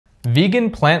Vegan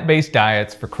plant-based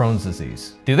diets for Crohn's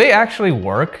disease. Do they actually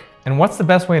work? And what's the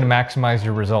best way to maximize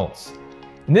your results?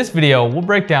 In this video, we'll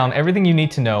break down everything you need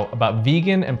to know about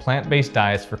vegan and plant-based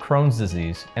diets for Crohn's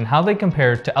disease and how they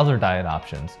compare to other diet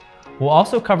options. We'll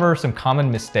also cover some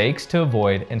common mistakes to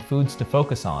avoid and foods to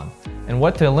focus on, and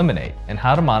what to eliminate, and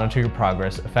how to monitor your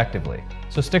progress effectively.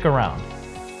 So stick around.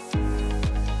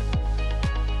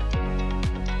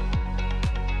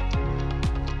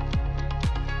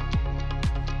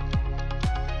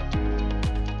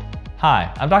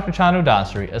 Hi, I'm Dr. Chanu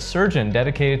Dasari, a surgeon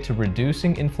dedicated to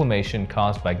reducing inflammation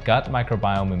caused by gut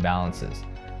microbiome imbalances.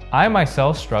 I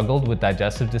myself struggled with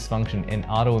digestive dysfunction and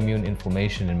autoimmune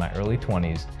inflammation in my early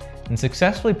 20s and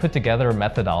successfully put together a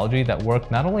methodology that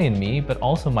worked not only in me, but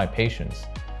also my patients.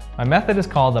 My method is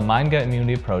called the Mind-Gut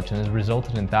Immunity Approach and has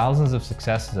resulted in thousands of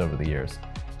successes over the years.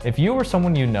 If you or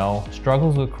someone you know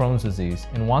struggles with Crohn's disease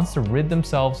and wants to rid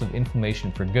themselves of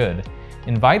inflammation for good,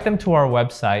 invite them to our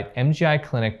website,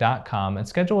 mgiclinic.com, and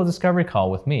schedule a discovery call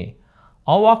with me.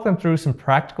 I'll walk them through some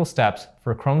practical steps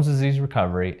for Crohn's disease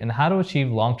recovery and how to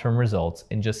achieve long-term results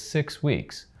in just 6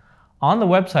 weeks. On the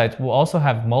website, we'll also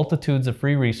have multitudes of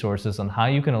free resources on how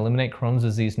you can eliminate Crohn's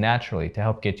disease naturally to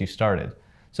help get you started.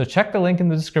 So check the link in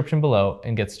the description below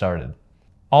and get started.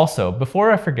 Also,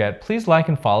 before I forget, please like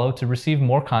and follow to receive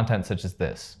more content such as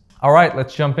this. All right,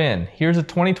 let's jump in. Here's a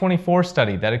 2024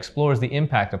 study that explores the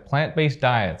impact of plant-based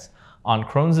diets on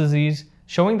Crohn's disease,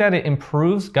 showing that it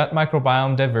improves gut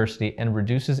microbiome diversity and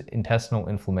reduces intestinal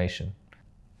inflammation.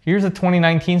 Here's a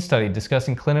 2019 study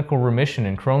discussing clinical remission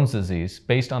in Crohn's disease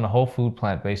based on a whole food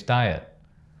plant-based diet.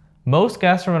 Most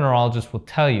gastroenterologists will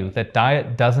tell you that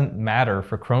diet doesn't matter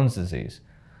for Crohn's disease.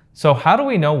 So how do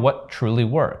we know what truly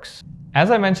works? As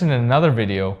I mentioned in another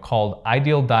video called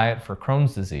Ideal Diet for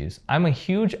Crohn's Disease, I'm a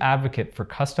huge advocate for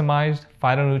customized,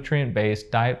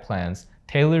 phytonutrient-based diet plans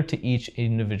tailored to each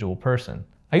individual person.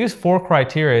 I use 4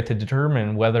 criteria to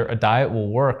determine whether a diet will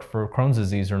work for Crohn's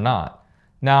disease or not.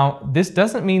 Now, this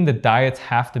doesn't mean that diets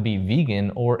have to be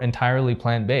vegan or entirely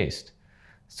plant-based.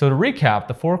 So to recap,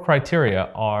 the 4 criteria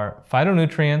are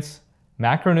phytonutrients,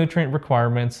 macronutrient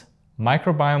requirements,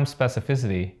 microbiome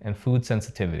specificity, and food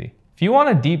sensitivity. If you want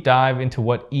to deep dive into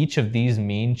what each of these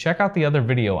mean, check out the other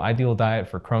video, Ideal Diet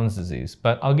for Crohn's Disease,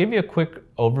 but I'll give you a quick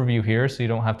overview here so you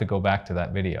don't have to go back to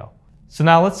that video. So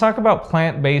now let's talk about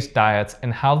plant-based diets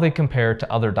and how they compare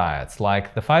to other diets,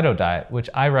 like the Phyto-diet, which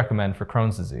I recommend for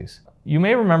Crohn's disease. You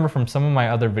may remember from some of my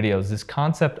other videos this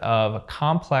concept of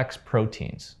complex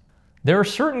proteins. There are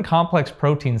certain complex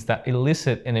proteins that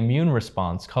elicit an immune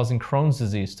response, causing Crohn's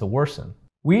disease to worsen.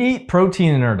 We eat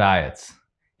protein in our diets.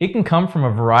 It can come from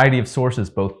a variety of sources,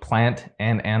 both plant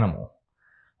and animal.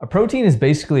 A protein is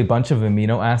basically a bunch of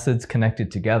amino acids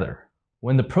connected together.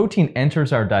 When the protein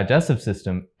enters our digestive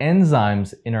system,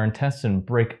 enzymes in our intestine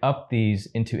break up these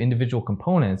into individual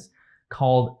components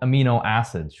called amino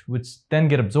acids, which then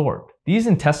get absorbed. These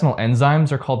intestinal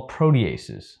enzymes are called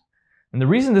proteases. And the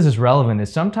reason this is relevant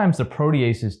is sometimes the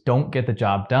proteases don't get the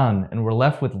job done, and we're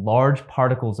left with large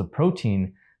particles of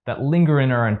protein that linger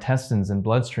in our intestines and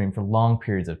bloodstream for long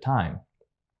periods of time.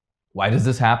 Why does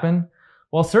this happen?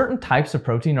 Well, certain types of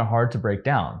protein are hard to break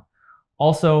down.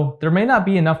 Also, there may not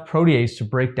be enough protease to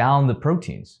break down the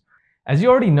proteins. As you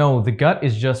already know, the gut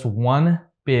is just one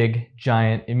big,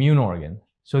 giant immune organ.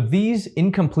 So these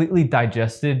incompletely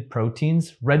digested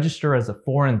proteins register as a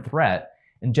foreign threat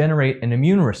and generate an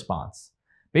immune response.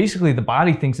 Basically, the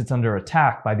body thinks it's under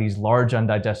attack by these large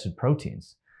undigested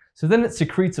proteins. So then it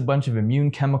secretes a bunch of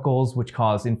immune chemicals which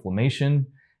cause inflammation,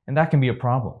 and that can be a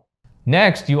problem.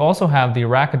 Next, you also have the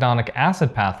arachidonic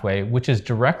acid pathway, which is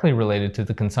directly related to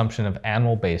the consumption of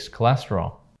animal-based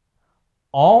cholesterol.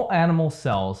 All animal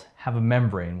cells have a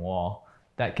membrane wall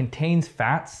that contains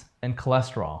fats and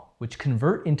cholesterol, which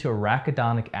convert into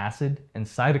arachidonic acid and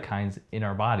cytokines in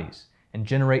our bodies and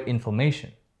generate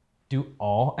inflammation. Do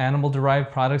all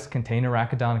animal-derived products contain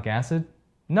arachidonic acid?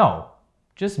 No,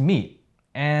 just meat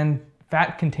and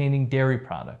fat-containing dairy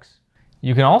products.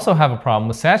 You can also have a problem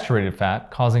with saturated fat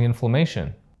causing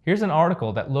inflammation. Here's an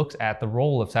article that looks at the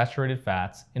role of saturated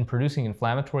fats in producing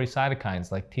inflammatory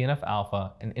cytokines like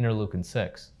TNF-alpha and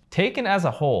interleukin-6. Taken as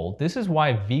a whole, this is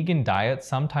why vegan diets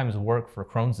sometimes work for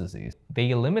Crohn's disease. They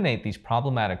eliminate these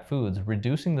problematic foods,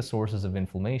 reducing the sources of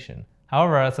inflammation.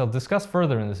 However, as I'll discuss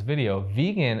further in this video,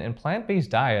 vegan and plant-based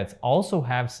diets also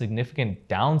have significant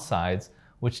downsides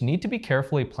which need to be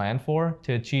carefully planned for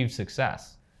to achieve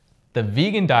success. The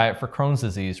vegan diet for Crohn's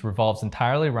disease revolves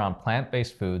entirely around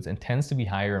plant-based foods and tends to be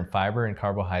higher in fiber and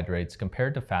carbohydrates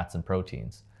compared to fats and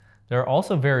proteins. There are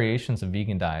also variations of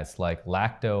vegan diets like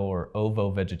lacto or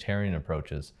ovo-vegetarian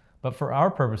approaches, but for our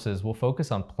purposes, we'll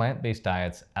focus on plant-based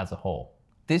diets as a whole.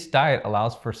 This diet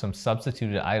allows for some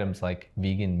substituted items like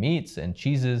vegan meats and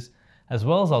cheeses, as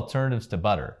well as alternatives to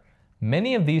butter.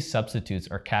 Many of these substitutes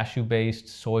are cashew-based,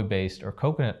 soy-based, or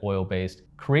coconut oil-based,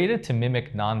 created to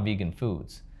mimic non-vegan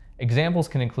foods. Examples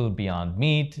can include Beyond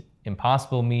Meat,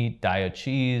 Impossible Meat, Diet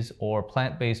Cheese, or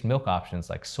plant-based milk options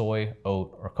like soy,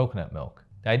 oat, or coconut milk.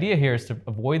 The idea here is to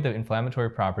avoid the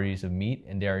inflammatory properties of meat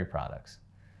and dairy products.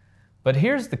 But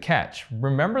here's the catch.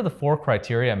 Remember the 4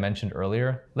 criteria I mentioned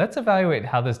earlier? Let's evaluate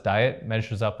how this diet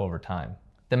measures up over time.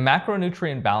 The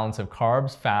macronutrient balance of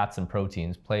carbs, fats, and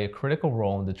proteins play a critical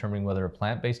role in determining whether a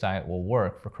plant-based diet will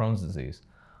work for Crohn's disease.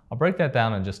 I'll break that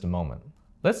down in just a moment.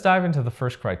 Let's dive into the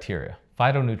first criteria,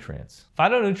 phytonutrients.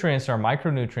 Phytonutrients are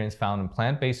micronutrients found in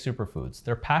plant-based superfoods.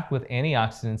 They're packed with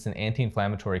antioxidants and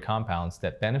anti-inflammatory compounds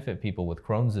that benefit people with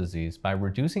Crohn's disease by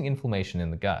reducing inflammation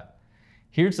in the gut.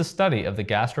 Here's a study of the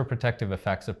gastroprotective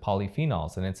effects of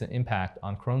polyphenols and its impact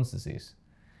on Crohn's disease.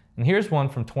 And here's one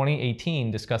from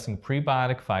 2018 discussing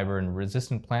prebiotic fiber and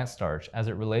resistant plant starch as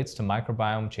it relates to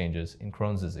microbiome changes in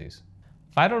Crohn's disease.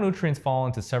 Phytonutrients fall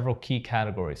into several key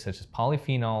categories such as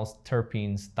polyphenols,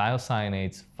 terpenes,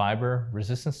 thiocyanates, fiber,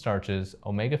 resistant starches,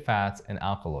 omega fats, and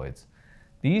alkaloids.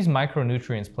 These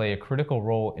micronutrients play a critical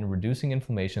role in reducing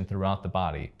inflammation throughout the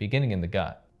body, beginning in the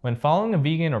gut. When following a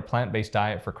vegan or plant-based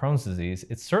diet for Crohn's disease,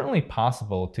 it's certainly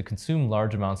possible to consume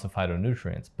large amounts of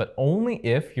phytonutrients, but only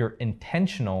if you're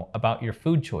intentional about your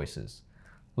food choices.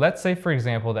 Let's say, for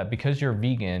example, that because you're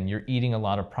vegan, you're eating a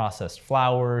lot of processed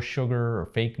flour, sugar,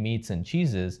 or fake meats and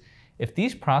cheeses. If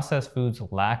these processed foods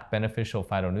lack beneficial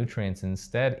phytonutrients and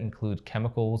instead include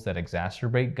chemicals that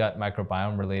exacerbate gut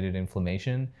microbiome-related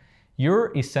inflammation,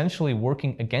 you're essentially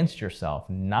working against yourself,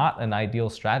 not an ideal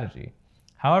strategy.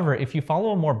 However, if you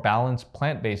follow a more balanced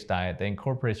plant-based diet that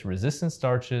incorporates resistant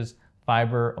starches,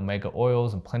 fiber, omega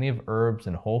oils, and plenty of herbs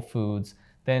and whole foods,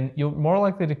 then you're more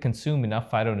likely to consume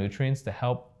enough phytonutrients to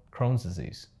help Crohn's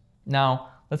disease. Now,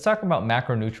 let's talk about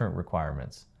macronutrient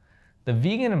requirements. The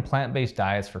vegan and plant-based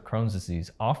diets for Crohn's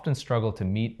disease often struggle to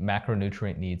meet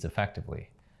macronutrient needs effectively.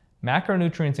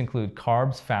 Macronutrients include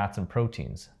carbs, fats, and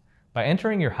proteins. By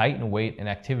entering your height and weight and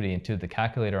activity into the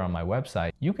calculator on my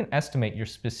website, you can estimate your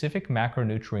specific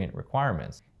macronutrient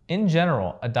requirements. In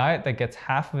general, a diet that gets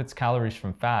half of its calories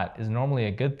from fat is normally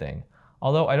a good thing,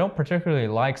 although I don't particularly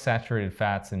like saturated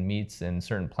fats in meats and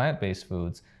certain plant-based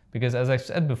foods because, as I've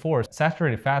said before,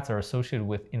 saturated fats are associated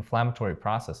with inflammatory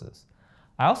processes.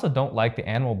 I also don't like the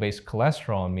animal-based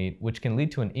cholesterol in meat, which can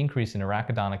lead to an increase in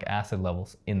arachidonic acid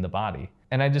levels in the body.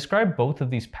 And I describe both of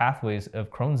these pathways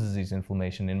of Crohn's disease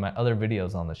inflammation in my other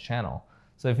videos on this channel.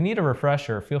 So if you need a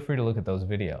refresher, feel free to look at those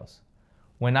videos.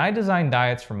 When I design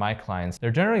diets for my clients,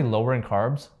 they're generally lower in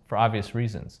carbs for obvious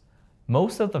reasons.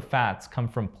 Most of the fats come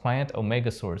from plant omega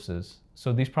sources,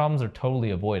 so these problems are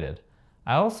totally avoided.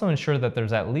 I also ensure that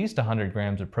there's at least 100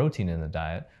 grams of protein in the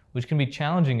diet, which can be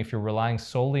challenging if you're relying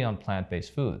solely on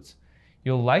plant-based foods.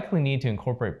 You'll likely need to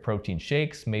incorporate protein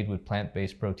shakes made with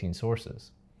plant-based protein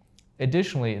sources.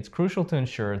 Additionally, it's crucial to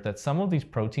ensure that some of these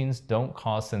proteins don't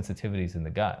cause sensitivities in the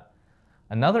gut.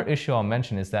 Another issue I'll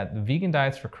mention is that the vegan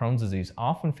diets for Crohn's disease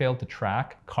often fail to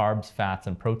track carbs, fats,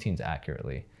 and proteins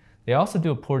accurately. They also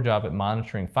do a poor job at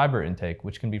monitoring fiber intake,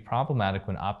 which can be problematic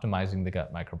when optimizing the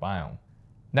gut microbiome.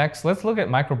 Next, let's look at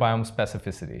microbiome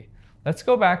specificity. Let's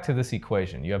go back to this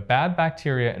equation. You have bad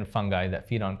bacteria and fungi that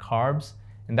feed on carbs,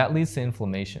 and that leads to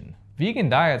inflammation. Vegan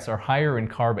diets are higher in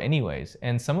carb anyways,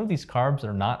 and some of these carbs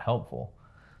are not helpful.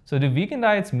 So do vegan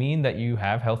diets mean that you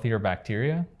have healthier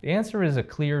bacteria? The answer is a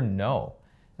clear no.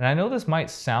 And I know this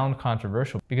might sound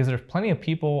controversial because there's plenty of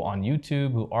people on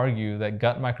YouTube who argue that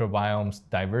gut microbiome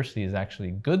diversity is actually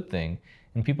a good thing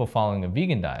in people following a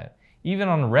vegan diet. Even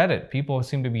on Reddit, people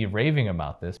seem to be raving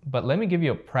about this, but let me give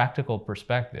you a practical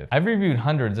perspective. I've reviewed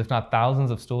hundreds, if not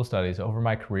thousands, of stool studies over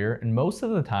my career, and most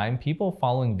of the time, people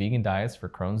following vegan diets for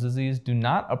Crohn's disease do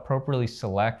not appropriately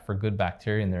select for good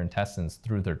bacteria in their intestines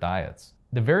through their diets.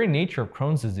 The very nature of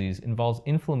Crohn's disease involves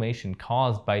inflammation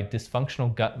caused by a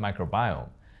dysfunctional gut microbiome.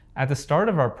 At the start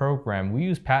of our program, we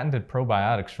use patented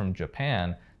probiotics from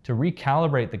Japan to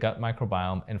recalibrate the gut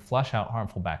microbiome and flush out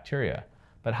harmful bacteria.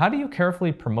 But how do you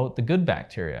carefully promote the good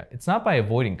bacteria? It's not by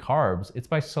avoiding carbs, it's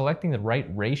by selecting the right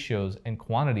ratios and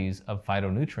quantities of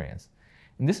phytonutrients.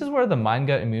 And this is where the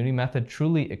mind-gut immunity method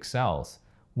truly excels.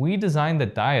 We designed the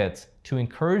diets to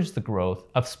encourage the growth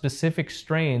of specific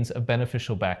strains of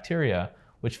beneficial bacteria,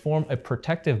 which form a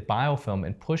protective biofilm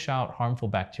and push out harmful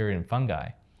bacteria and fungi.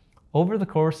 Over the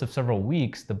course of several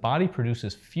weeks, the body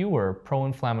produces fewer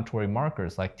pro-inflammatory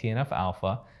markers like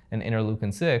TNF-alpha and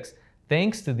interleukin-6,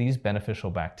 thanks to these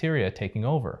beneficial bacteria taking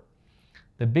over.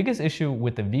 The biggest issue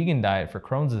with the vegan diet for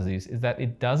Crohn's disease is that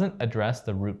it doesn't address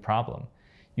the root problem.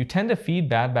 You tend to feed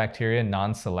bad bacteria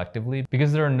non-selectively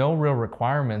because there are no real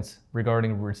requirements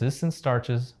regarding resistant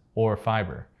starches or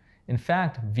fiber. In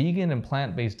fact, vegan and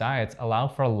plant-based diets allow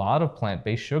for a lot of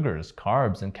plant-based sugars,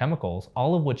 carbs, and chemicals,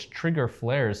 all of which trigger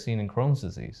flares seen in Crohn's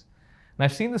disease. And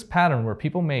I've seen this pattern where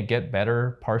people may get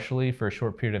better partially for a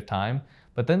short period of time,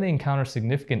 but then they encounter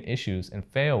significant issues and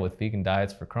fail with vegan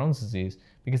diets for Crohn's disease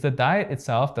because the diet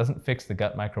itself doesn't fix the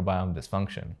gut microbiome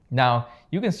dysfunction. Now,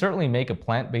 you can certainly make a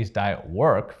plant-based diet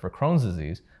work for Crohn's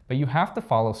disease, but you have to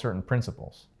follow certain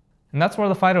principles. And that's where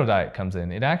the Phyto-diet comes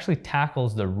in. It actually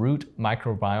tackles the root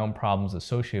microbiome problems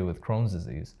associated with Crohn's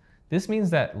disease. This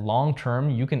means that long-term,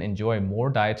 you can enjoy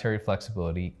more dietary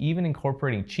flexibility, even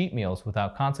incorporating cheat meals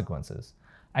without consequences.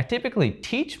 I typically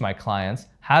teach my clients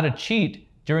how to cheat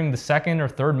during the second or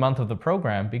third month of the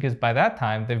program because by that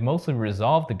time, they've mostly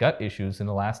resolved the gut issues in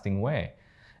a lasting way.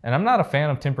 And I'm not a fan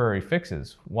of temporary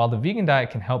fixes. While the vegan diet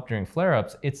can help during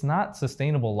flare-ups, it's not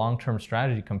sustainable long-term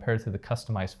strategy compared to the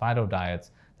customized phyto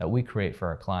diets that we create for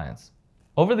our clients.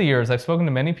 Over the years, I've spoken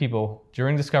to many people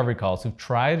during discovery calls who've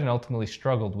tried and ultimately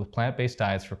struggled with plant-based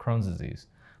diets for Crohn's disease.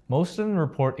 Most of them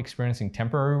report experiencing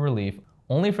temporary relief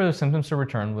only for their symptoms to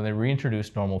return when they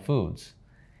reintroduce normal foods.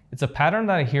 It's a pattern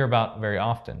that I hear about very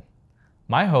often.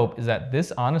 My hope is that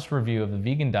this honest review of the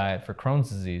vegan diet for Crohn's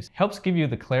disease helps give you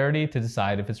the clarity to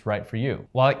decide if it's right for you.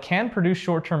 While it can produce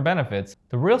short-term benefits,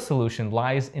 the real solution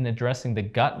lies in addressing the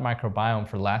gut microbiome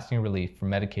for lasting relief from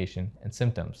medication and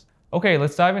symptoms. Okay,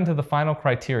 let's dive into the final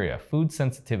criteria, food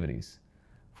sensitivities.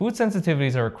 Food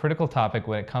sensitivities are a critical topic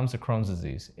when it comes to Crohn's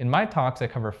disease. In my talks, I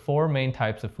cover 4 main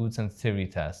types of food sensitivity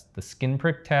tests: the skin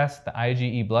prick test, the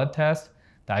IgE blood test,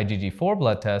 the IgG4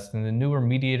 blood test, and the newer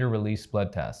mediator release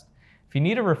blood test. If you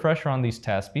need a refresher on these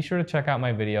tests, be sure to check out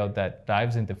my video that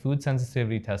dives into food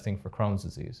sensitivity testing for Crohn's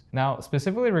disease. Now,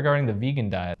 specifically regarding the vegan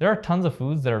diet, there are tons of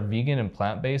foods that are vegan and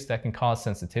plant-based that can cause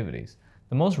sensitivities.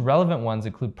 The most relevant ones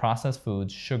include processed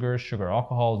foods, sugars, sugar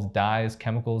alcohols, dyes,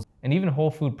 chemicals, and even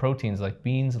whole food proteins like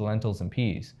beans, lentils, and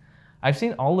peas. I've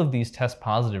seen all of these test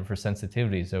positive for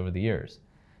sensitivities over the years.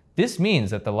 This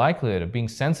means that the likelihood of being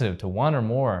sensitive to one or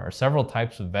more or several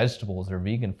types of vegetables or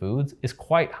vegan foods is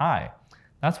quite high.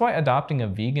 That's why adopting a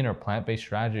vegan or plant-based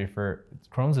strategy for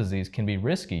Crohn's disease can be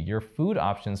risky. Your food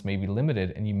options may be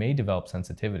limited and you may develop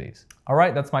sensitivities. All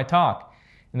right, that's my talk.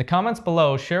 In the comments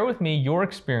below, share with me your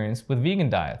experience with vegan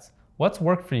diets. What's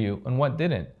worked for you and what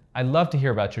didn't? I'd love to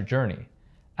hear about your journey.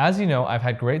 As you know, I've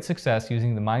had great success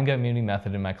using the mind-gut immunity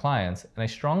method in my clients, and I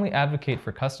strongly advocate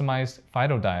for customized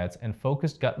phyto diets and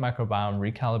focused gut microbiome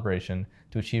recalibration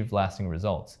to achieve lasting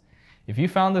results. If you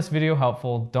found this video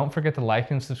helpful, don't forget to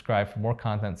like and subscribe for more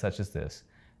content such as this.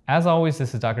 As always,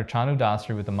 this is Dr. Chanu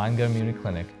Dasari with the Mind-Gut Immunity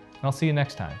Clinic, and I'll see you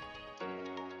next time.